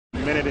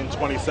minute and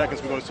 20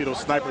 seconds, we're going to see those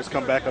snipers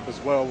come back up as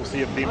well. We'll see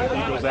if Demon D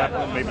goes after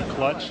them, maybe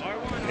Clutch,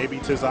 maybe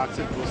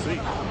Tizoxic. We'll see.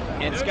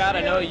 And Scott,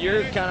 I know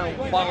you're kind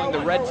of following the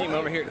red team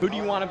over here. Who do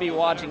you want to be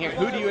watching here?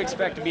 Who do you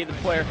expect to be the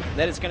player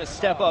that is going to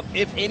step up,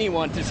 if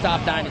anyone, to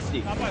stop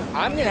Dynasty?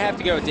 I'm going to have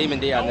to go with Demon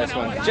D on this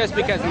one, just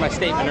because of my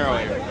statement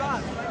earlier.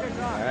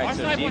 All right,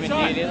 so Demon D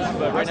it is,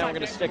 but right now we're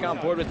going to stick on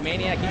board with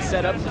Maniac. He's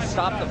set up to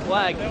stop the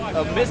flag.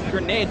 A missed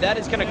grenade, that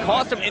is going to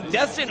cost him. And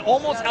Destin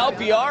almost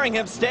out-PRing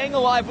him, staying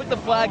alive with the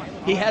flag.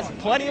 He has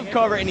plenty of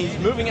cover, and he's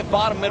moving it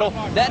bottom middle.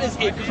 That is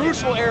a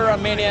crucial error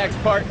on Maniac's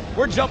part.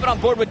 We're jumping on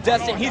board with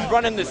Destin. He's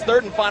running this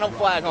third and final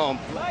flag home.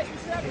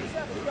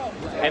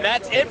 And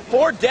that's it.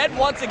 4 dead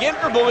once again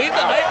for Believe the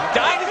Hype.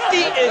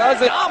 Dynasty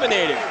is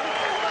dominating.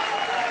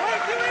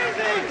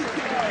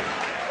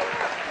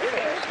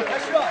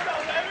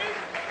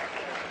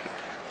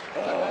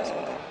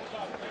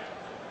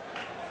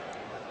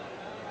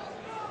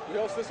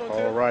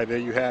 All right, there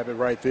you have it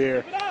right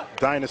there.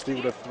 Dynasty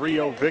with a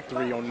 3-0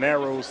 victory on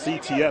Narrows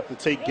CTF to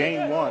take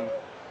game 1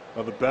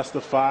 of the best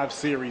of 5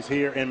 series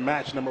here in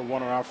match number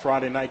 1 on our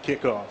Friday night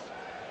kickoff.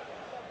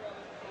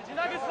 And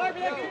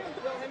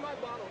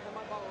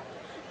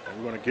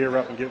we're going to gear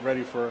up and get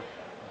ready for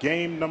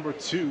game number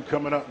 2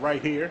 coming up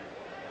right here.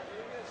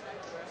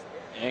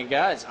 And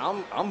guys,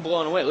 I'm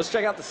blown away. Let's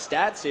check out the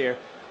stats here.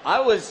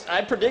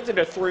 I predicted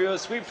a 3-0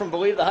 sweep from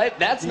Believe the Hype.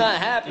 That's not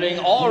happening.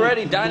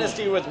 Already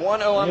Dynasty with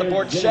 1-0 on the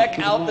board. Check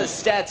out the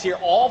stats here.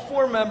 All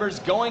 4 members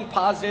going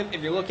positive.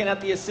 If you're looking at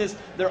the assists,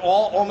 they're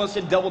all almost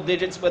in double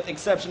digits with the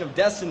exception of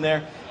Destin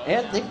there.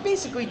 And they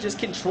basically just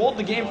controlled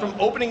the game from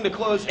opening to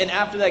close. And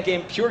after that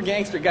game, Pure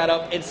Gangster got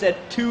up and said,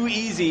 too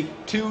easy,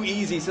 too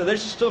easy. So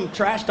there's some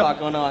trash talk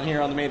going on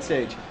here on the main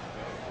stage.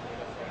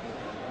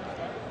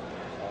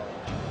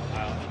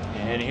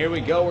 And here we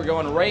go. We're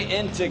going right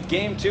into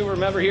game 2.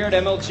 Remember, here at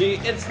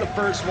MLG, it's the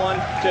first 1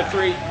 to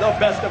 3, the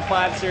best of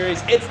 5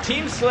 series. It's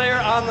Team Slayer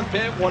on the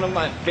pit, one of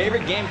my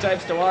favorite game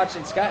types to watch.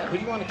 And Scott, who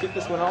do you want to kick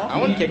this one off? I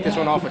want to kick this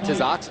one off with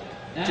Tizoxic.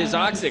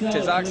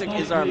 Tizoxic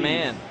is our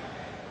man.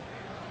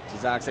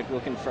 Tizoxic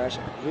looking fresh.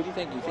 Who do you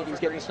think? Do you think he's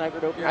getting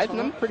sniped over here?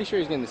 I'm pretty sure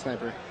he's getting the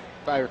sniper,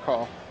 if I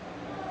recall.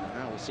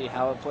 We'll see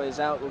how it plays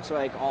out. Looks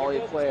like all the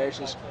players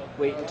just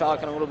waiting,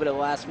 talking a little bit of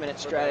last-minute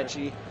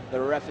strategy.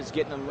 The ref is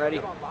getting them ready.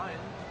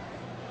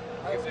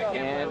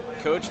 And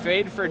Coach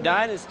Fade for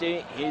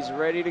Dynasty, he's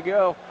ready to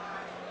go.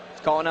 He's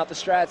calling out the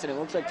strats, and it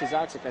looks like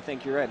Tizoxic, I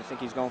think you're right. I think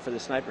he's going for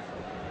the sniper.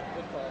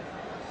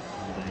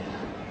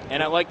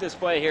 And I like this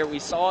play here. We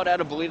saw it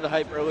out of Believe the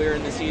Hype earlier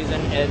in the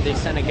season, and they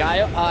send a guy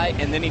up high,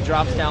 and then he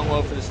drops down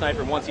low for the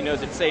sniper once he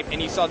knows it's safe.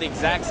 And you saw the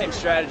exact same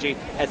strategy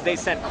as they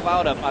sent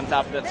Cloud up on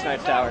top of that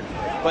snipe tower.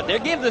 But they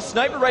gave the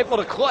sniper rifle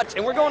to Clutch,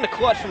 and we're going to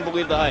Clutch from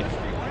Believe the Hype.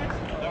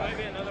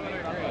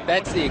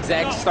 That's the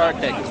exact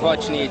start that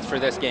Clutch needs for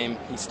this game.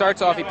 He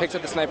starts off, he picks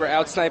up the sniper,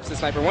 out-snipes the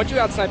sniper. Once you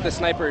out-snipe the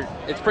sniper,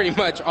 it's pretty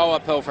much all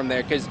uphill from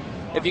there, because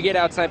if you get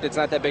out-sniped, it's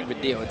not that big of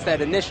a deal. It's that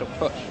initial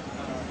push.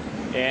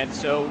 And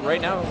so right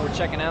now we're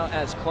checking out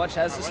as Clutch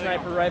has the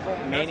sniper rifle,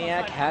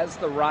 Maniac has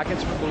the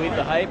rockets for Believe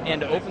the Hype,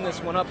 and to open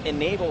this one up,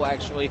 Enable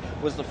actually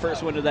was the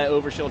first one to that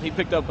overshield. He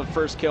picked up a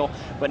first kill,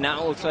 but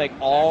now it looks like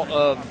all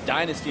of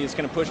Dynasty is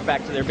going to push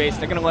back to their base.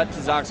 They're going to let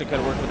Tizoxic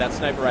work with that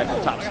sniper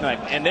rifle top snipe.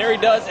 And there he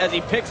does as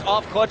he picks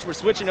off Clutch. We're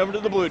switching over to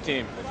the blue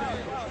team.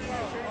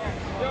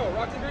 Yo,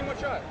 Roxy Green, one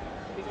shot.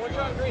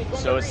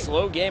 So a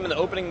slow game in the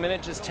opening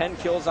minute, just 10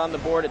 kills on the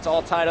board. It's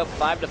all tied up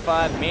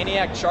 5-5.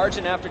 Maniac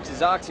charging after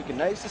Tizoxic. A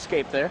nice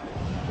escape there.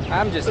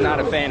 I'm just not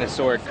a fan of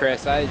Sword,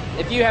 Chris.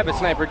 If you have a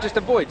sniper, just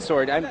avoid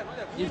Sword.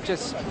 You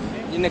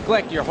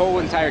neglect your whole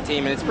entire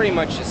team, and it's pretty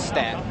much just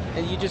stat.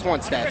 And you just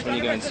want stats when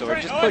you go in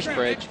Sword. Just push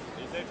Bridge.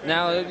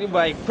 Now,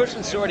 by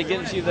pushing Sword, it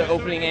gives you the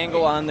opening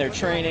angle on their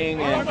training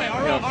and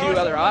a few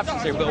other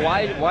options there. But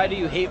why do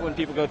you hate when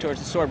people go towards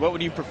the Sword? What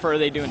would you prefer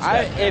they do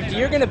instead?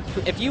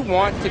 If you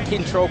want to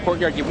control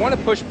Courtyard, you want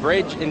to push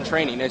Bridge in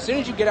training. As soon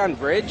as you get on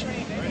Bridge,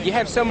 you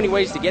have so many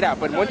ways to get out.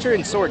 But once you're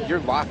in Sword, you're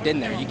locked in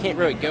there. You can't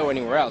really go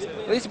anywhere else.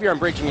 At least if you're on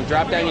Bridge, you can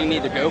drop down. You can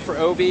either go for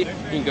OB, you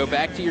can go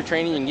back to your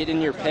training, you can get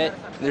in your pit.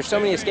 There's so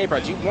many escape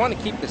routes. You want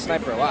to keep the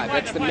sniper alive.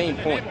 That's the main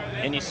point.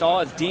 And you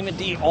saw as Demon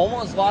D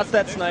almost lost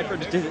that sniper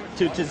to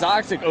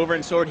Tizoxic over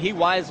in Sword. He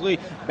wisely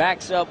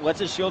backs up, lets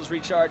his shields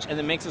recharge, and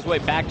then makes his way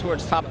back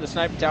towards top of the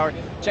sniper tower.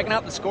 Checking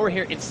out the score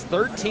here, it's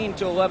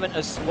 13-11,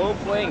 a slow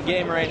playing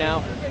game right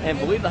now. And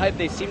Believe the Hype,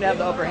 they seem to have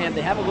the upper hand.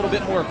 They have a little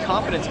bit more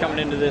confidence coming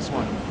into this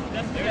one.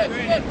 And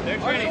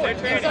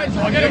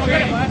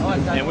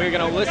we're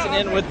going to listen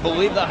in with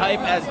Believe the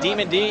Hype as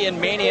Demon D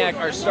and Maniac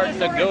are starting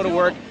to go to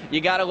work. You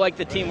got to like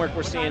the teamwork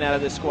we're seeing out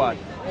of this squad.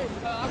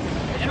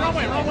 Wrong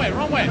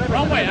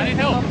way. I need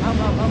help.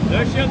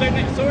 No shield, they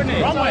need sword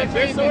nades. Wrong way,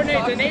 there's sword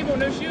nades. Enable,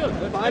 no shield.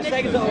 5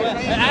 seconds on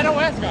West. I know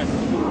West, guys.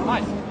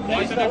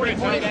 Nice.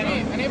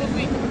 Enable's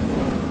weak.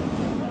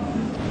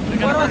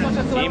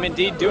 Demon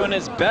D doing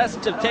his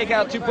best to take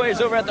out 2 players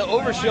over at the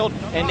overshield.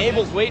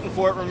 Enable's waiting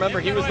for it.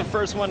 Remember, he was the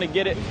first one to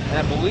get it, and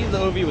I believe the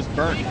OV was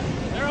burnt.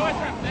 They're West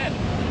ramp dead.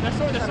 That's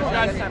sword,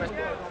 guys.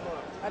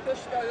 I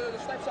pushed the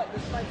snipes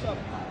up,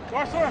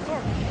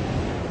 Sword.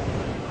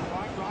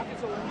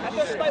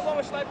 Just snipe on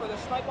with sniper. There's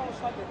snipe on with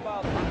sniper.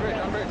 Foul. On bridge.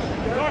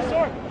 Our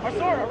sword.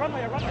 Our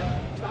runway.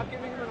 Stop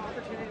giving him an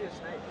opportunity to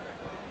snipe.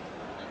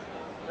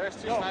 There's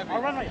two sniping.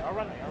 Our runway.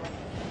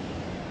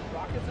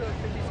 Rockets are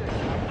 56.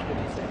 Rockets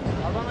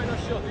 56. I'll run my no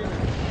shield.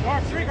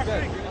 Our streak.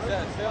 Stay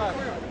alive.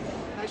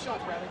 Nice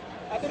shots, Bradley.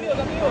 At the field.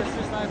 There's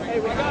two sniping. Hey,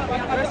 we got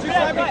There's two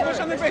sniping. Push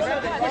on their base.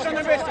 Push on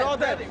their base. They're all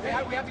dead.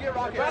 We have to get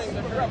rockets.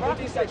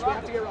 56. We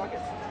have to get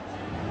rockets.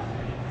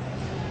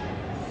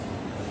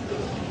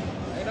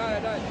 I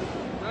died.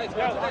 Nice.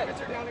 Yeah,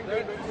 rockets are down in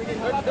green.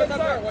 They're not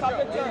there. Watch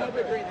out. They're up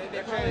at green.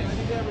 They're trying. I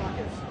think they have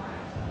rockets.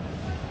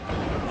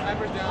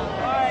 Sniper's down.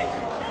 Nice.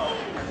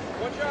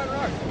 One shot,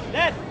 Rock.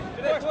 Dead.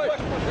 Push.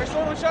 There's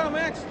one shot on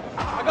Max.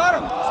 I got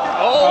him.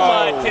 Oh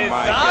my,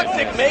 my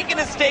Toxic making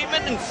a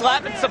statement and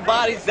slapping some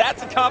bodies.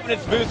 That's a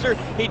confidence booster.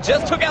 He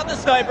just took out the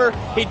sniper.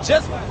 He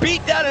just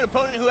beat down an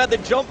opponent who had the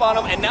jump on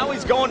him, and now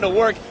he's going to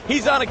work.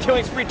 He's on a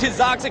killing spree.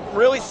 Toxic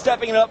really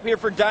stepping it up here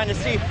for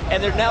Dynasty,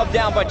 and they're now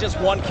down by just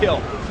 1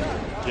 kill.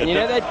 Yeah, You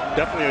know that-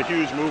 definitely a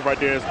huge move right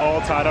there. It's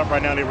all tied up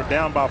right now. They were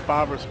down by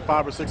five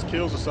or six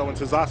kills or so, and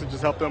Toxic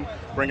just helped them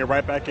bring it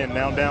right back in.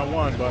 Now down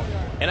 1, but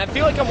And I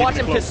feel like I'm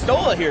watching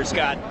Pistola here,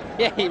 Scott.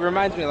 Yeah, he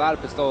reminds me a lot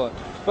of Pistola.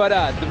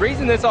 But the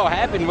reason this all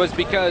happened was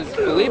because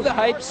Believe the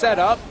Hype set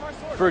up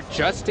for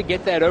just to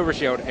get that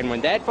overshield, and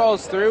when that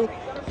falls through,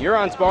 you're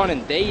on spawn,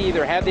 and they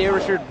either have the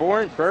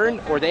overshield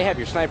burned or they have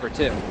your sniper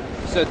too.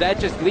 So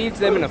that just leaves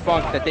them in a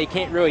funk that they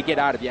can't really get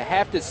out of. You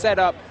have to set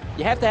up.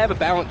 You have to have a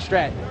balanced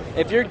strat.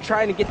 If you're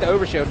trying to get the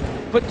overshield,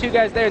 put 2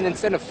 guys there and then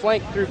send a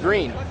flank through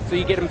green so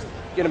you get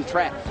them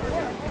trapped.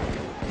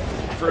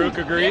 Farouk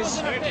agrees.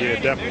 yeah,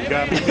 definitely. You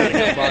got to be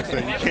in the box there.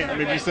 You can't.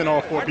 Maybe you send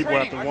all 4 people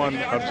after one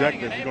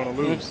objective, you're going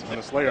to lose in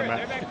a Slayer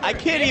match. I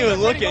can't even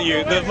look at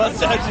you. The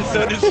mustache is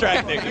so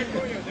distracting.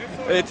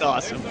 It's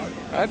awesome.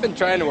 I've been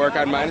trying to work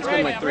on mine. It's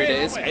been like 3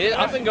 days.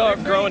 I've been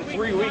growing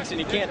 3 weeks and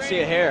you can't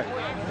see a hair.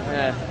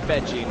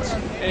 Fed jeans.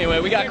 Anyway,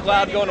 we got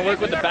Cloud going to work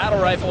with the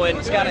battle rifle,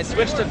 and Scott, I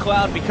switched to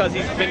Cloud because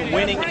he's been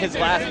winning his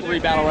last 3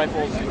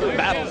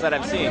 battles that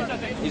I've seen.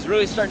 He's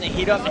really starting to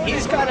heat up, and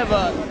he's kind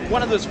of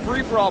one of those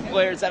free-for-all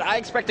players that I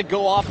expect to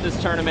go off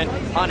this tournament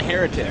on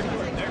Heretic.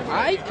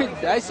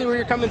 I see where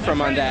you're coming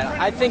from on that.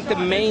 I think the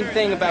main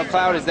thing about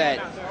Cloud is that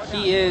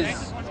he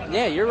is.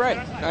 Yeah, you're right.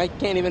 I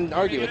can't even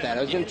argue with that.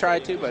 I was going to try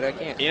to, but I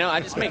can't. You know,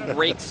 I just make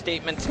great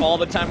statements all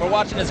the time. We're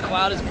watching as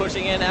Cloud is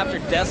pushing in after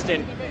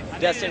Destin.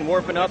 Destin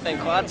warping up, and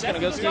Cloud's going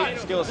to go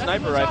steal a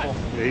sniper rifle.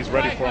 Yeah, he's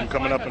ready for him,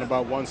 coming up in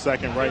about 1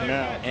 second right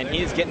now. And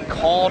he's getting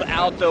called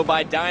out, though,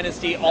 by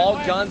Dynasty. All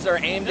guns are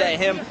aimed at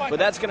him, but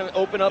that's going to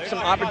open up some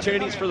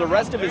opportunities for the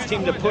rest of his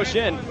team to push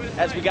in,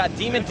 as we got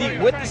Demon D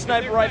with the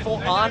sniper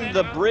rifle on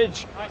the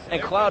bridge,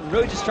 and Cloud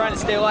really just trying to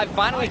stay alive.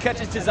 Finally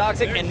catches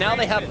Toxic, and now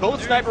they have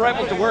both sniper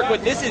rifles to work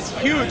with. This is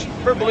huge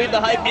for Believe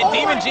the Hype, and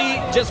Demon G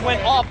just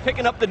went off,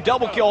 picking up the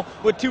double kill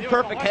with 2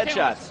 perfect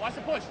headshots.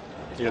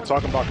 Yeah,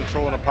 talking about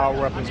controlling the power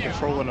weapons,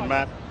 controlling the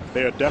map.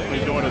 They are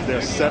definitely doing is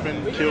they're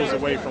 7 kills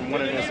away from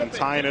winning this and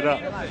tying it up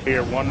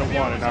here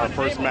 1-1 in our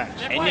first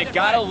match. And you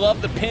gotta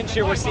love the pinch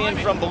here we're seeing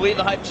from Believe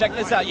the Hype. Check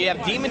this out. You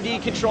have Demon D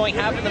controlling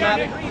half of the map.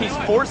 He's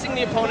forcing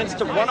the opponents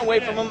to run away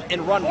from him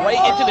and run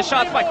right into the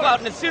shots by Cloud.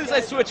 And as soon as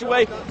I switch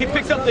away, he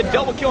picks up the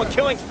double kill and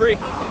killing spree.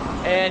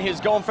 And he's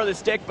going for the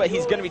stick, but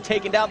he's gonna be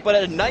taken down. But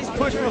a nice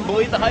push from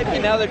Believe the Hype,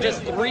 and now they're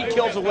just 3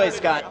 kills away,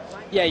 Scott.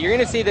 Yeah, you're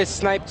going to see this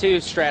Snipe 2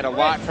 strat a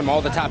lot from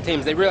all the top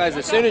teams. They realize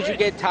as soon as you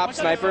get top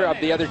sniper of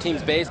the other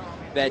team's base,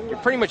 that you're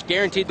pretty much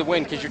guaranteed to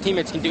win because your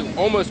teammates can do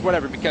almost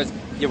whatever, because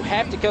you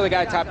have to kill the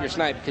guy top your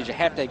snipe because you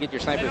have to get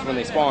your snipers when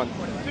they spawn.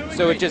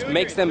 So it just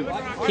makes them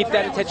keep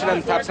that attention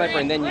on the top sniper,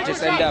 and then you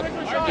just end up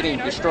getting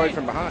destroyed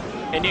from behind.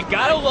 And you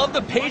gotta love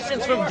the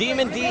patience from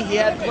Demon D. He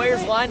had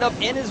players lined up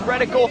in his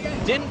reticle,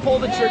 didn't pull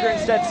the trigger,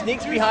 instead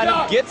sneaks behind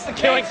him, gets the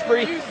killing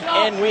spree,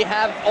 and we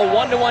have a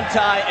 1-1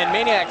 tie, and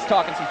Maniac's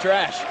talking some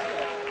trash.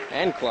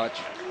 And clutch.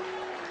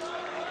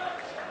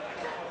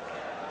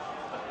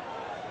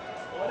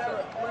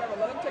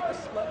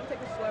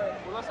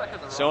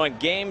 So in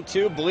game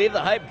 2, Believe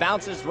the Hype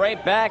bounces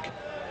right back.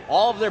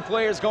 All of their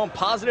players going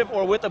positive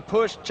or with a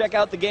push. Check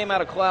out the game out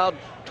of Cloud.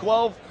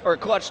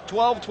 Clutch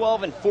 12,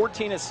 12, and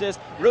 14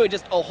 assists. Really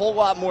just a whole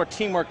lot more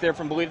teamwork there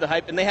from Believe the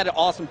Hype, and they had an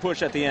awesome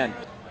push at the end.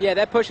 Yeah,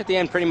 that push at the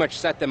end pretty much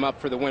set them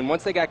up for the win.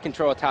 Once they got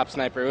control of top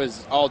sniper, it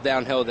was all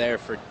downhill there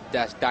for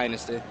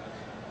Dynasty.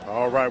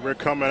 All right, we're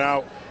coming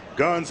out.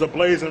 Guns are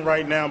blazing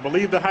right now.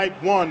 Believe the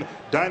Hype won.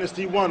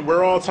 Dynasty won.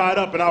 We're all tied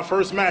up in our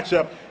first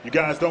matchup. You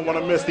guys don't want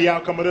to miss the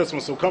outcome of this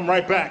one, so come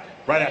right back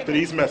right after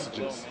these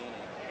messages.